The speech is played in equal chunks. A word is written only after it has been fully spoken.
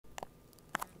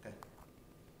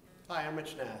Hi, I'm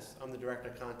Rich Nass. I'm the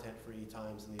Director of Content for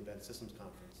E-Times and the Embedded Systems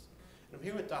Conference. And I'm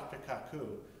here with Dr. Kaku,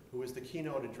 who is the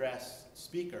keynote address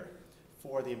speaker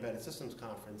for the Embedded Systems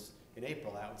Conference in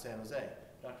April out in San Jose.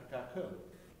 Dr. Kaku,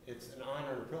 it's an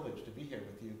honor and a privilege to be here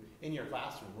with you in your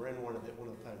classroom. We're in one of the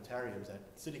planetariums at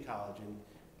City College in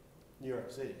New York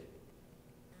City.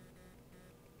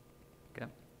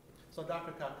 Okay. So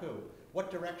Dr. Kaku,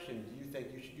 what direction do you think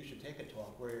you should take a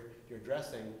talk where you're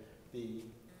addressing the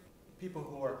people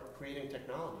who are creating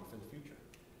technology for the future?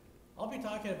 I'll be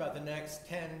talking about the next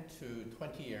 10 to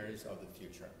 20 years of the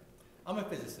future. I'm a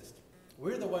physicist.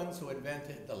 We're the ones who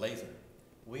invented the laser.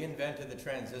 We invented the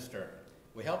transistor.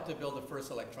 We helped to build the first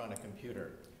electronic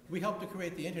computer. We helped to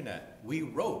create the internet. We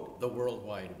wrote the World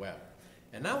Wide Web.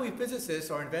 And now we physicists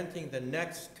are inventing the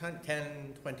next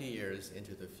 10, 20 years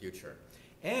into the future.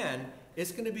 And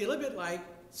it's going to be a little bit like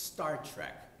Star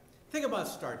Trek. Think about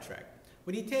Star Trek.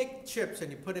 When you take chips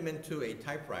and you put them into a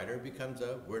typewriter, it becomes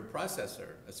a word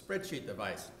processor, a spreadsheet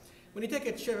device. When you take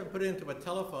a chip and put it into a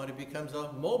telephone, it becomes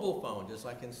a mobile phone, just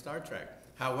like in Star Trek.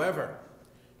 However,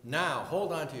 now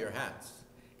hold on to your hats,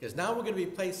 because now we're going to be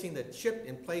placing the chip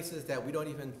in places that we don't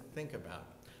even think about.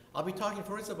 I'll be talking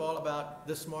first of all about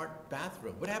the smart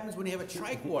bathroom. What happens when you have a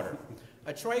tricorder?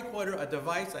 A tricorder, a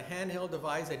device, a handheld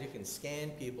device that you can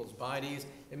scan people's bodies,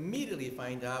 immediately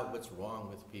find out what's wrong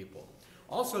with people.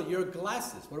 Also, your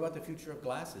glasses. What about the future of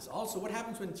glasses? Also, what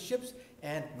happens when chips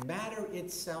and matter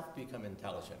itself become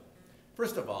intelligent?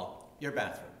 First of all, your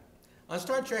bathroom. On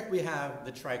Star Trek, we have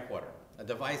the tricorder, a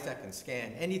device that can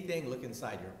scan anything, look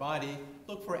inside your body,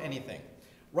 look for anything.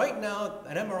 Right now,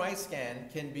 an MRI scan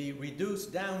can be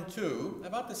reduced down to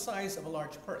about the size of a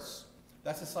large purse.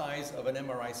 That's the size of an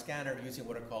MRI scanner using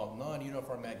what are called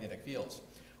non-uniform magnetic fields.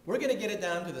 We're going to get it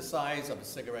down to the size of a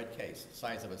cigarette case, the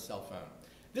size of a cell phone.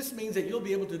 This means that you'll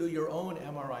be able to do your own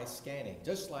MRI scanning,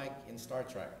 just like in Star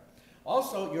Trek.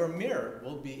 Also, your mirror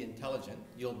will be intelligent.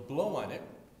 You'll blow on it.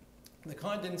 The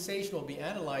condensation will be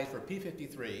analyzed for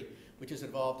P53, which is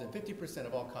involved in 50%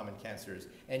 of all common cancers,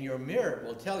 and your mirror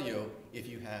will tell you if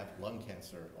you have lung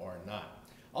cancer or not.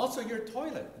 Also, your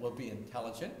toilet will be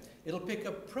intelligent. It'll pick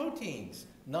up proteins,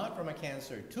 not from a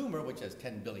cancer tumor, which has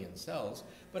 10 billion cells,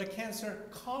 but a cancer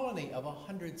colony of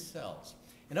 100 cells.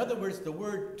 In other words, the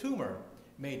word tumor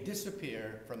may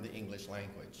disappear from the English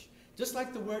language. Just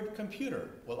like the word computer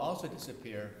will also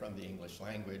disappear from the English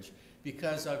language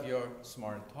because of your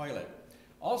smart toilet.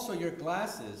 Also, your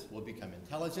glasses will become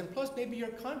intelligent, plus maybe your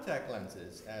contact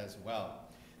lenses as well.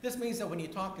 This means that when you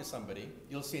talk to somebody,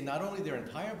 you'll see not only their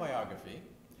entire biography,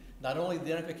 not only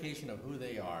the identification of who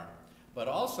they are, but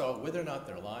also whether or not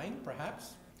they're lying,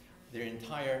 perhaps, their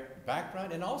entire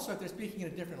background, and also if they're speaking in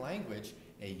a different language,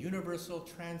 a universal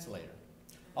translator.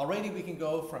 Already we can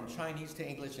go from Chinese to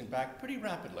English and back pretty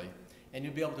rapidly, and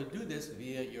you'll be able to do this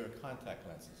via your contact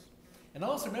lenses. And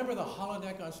also remember the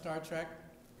holodeck on Star Trek,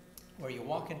 where you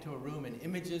walk into a room and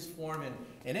images form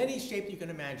in any shape you can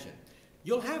imagine.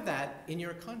 You'll have that in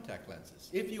your contact lenses.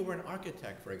 If you were an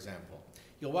architect, for example,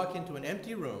 you'll walk into an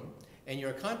empty room, and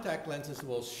your contact lenses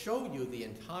will show you the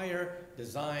entire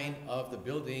design of the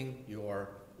building you're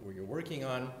working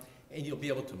on, and you'll be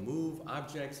able to move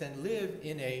objects and live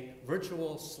in a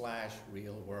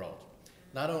virtual/real world.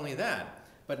 Not only that,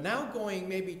 but now going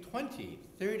maybe 20,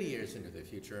 30 years into the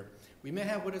future, we may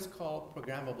have what is called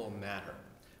programmable matter.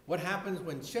 What happens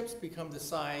when chips become the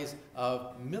size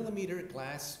of millimeter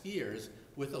glass spheres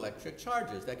with electric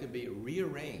charges that can be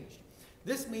rearranged?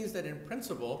 This means that in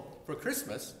principle, for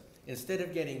Christmas, instead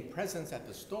of getting presents at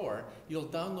the store, you'll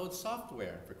download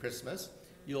software for Christmas.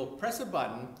 You'll press a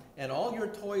button, and all your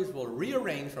toys will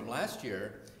rearrange from last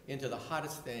year into the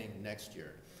hottest thing next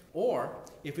year. Or,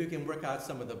 if we can work out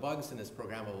some of the bugs in this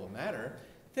programmable matter,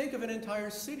 think of an entire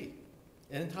city.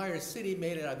 An entire city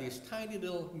made out of these tiny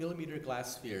little millimeter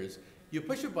glass spheres. You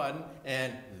push a button,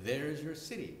 and there's your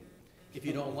city. If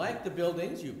you don't like the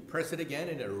buildings, you press it again,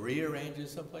 and it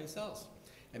rearranges someplace else.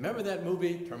 And remember that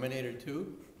movie, Terminator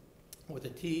 2, with a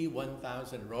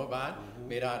T-1000 robot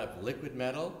made out of liquid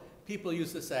metal? People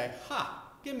used to say,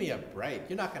 ha, give me a break.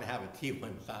 You're not going to have a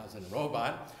T-1000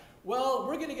 robot. Well,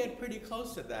 we're going to get pretty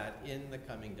close to that in the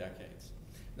coming decades.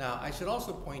 Now, I should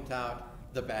also point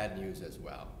out the bad news as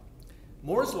well.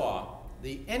 Moore's Law,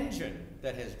 the engine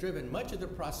that has driven much of the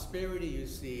prosperity you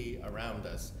see around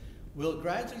us, will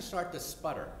gradually start to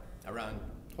sputter around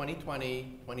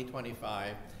 2020,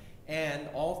 2025, and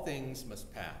all things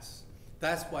must pass.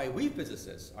 That's why we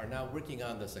physicists are now working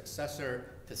on the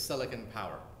successor to silicon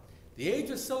power. The age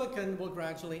of silicon will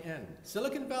gradually end.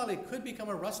 Silicon Valley could become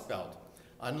a rust belt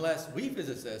unless we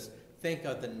physicists think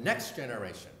of the next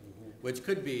generation, which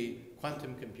could be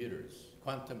quantum computers,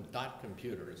 quantum dot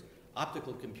computers,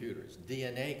 optical computers,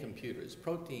 DNA computers,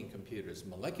 protein computers,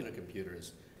 molecular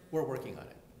computers. We're working on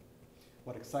it.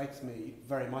 What excites me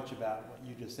very much about what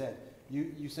you just said,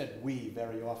 you said we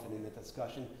very often in the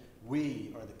discussion.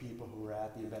 We are the people who are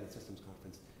at the Embedded Systems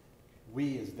Conference.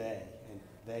 We is they, and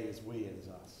they is we, and is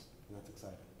us. And that's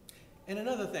exciting. And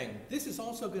another thing, this is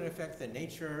also going to affect the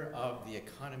nature of the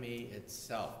economy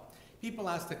itself. People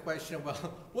ask the question, well,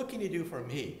 what can you do for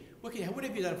me? What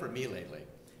have you done for me lately?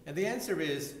 And the answer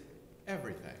is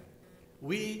everything.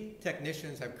 We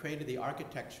technicians have created the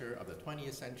architecture of the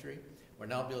 20th century. We're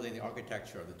now building the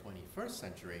architecture of the 21st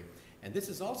century. And this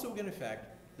is also going to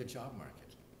affect the job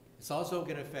market. It's also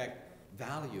going to affect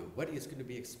value, what is going to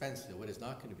be expensive, what is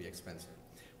not going to be expensive.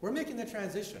 We're making the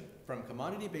transition from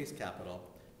commodity-based capital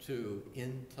to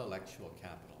intellectual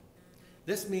capital.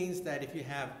 This means that if you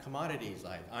have commodities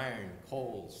like iron,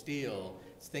 coal, steel,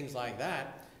 things like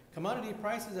that, commodity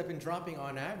prices have been dropping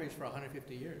on average for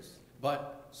 150 years.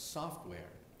 But software,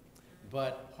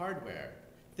 but hardware,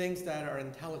 things that are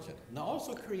intelligent, and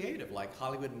also creative, like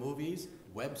Hollywood movies,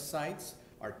 websites,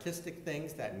 artistic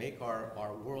things that make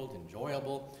our world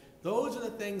enjoyable, those are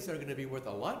the things that are going to be worth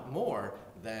a lot more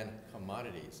than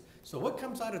commodities. So what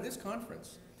comes out of this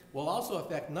conference will also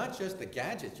affect not just the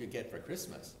gadgets you get for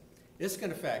Christmas. It's going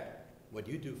to affect what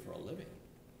you do for a living.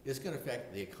 It's going to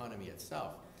affect the economy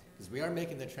itself, because we are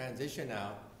making the transition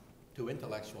now to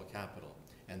intellectual capital.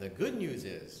 And the good news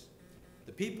is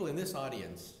the people in this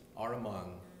audience are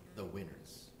among the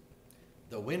winners.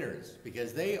 The winners,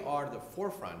 because they are the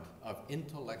forefront of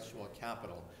intellectual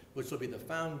capital, which will be the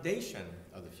foundation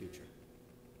of the future.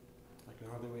 I can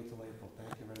hardly wait till April.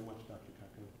 Thank you very much, Dr.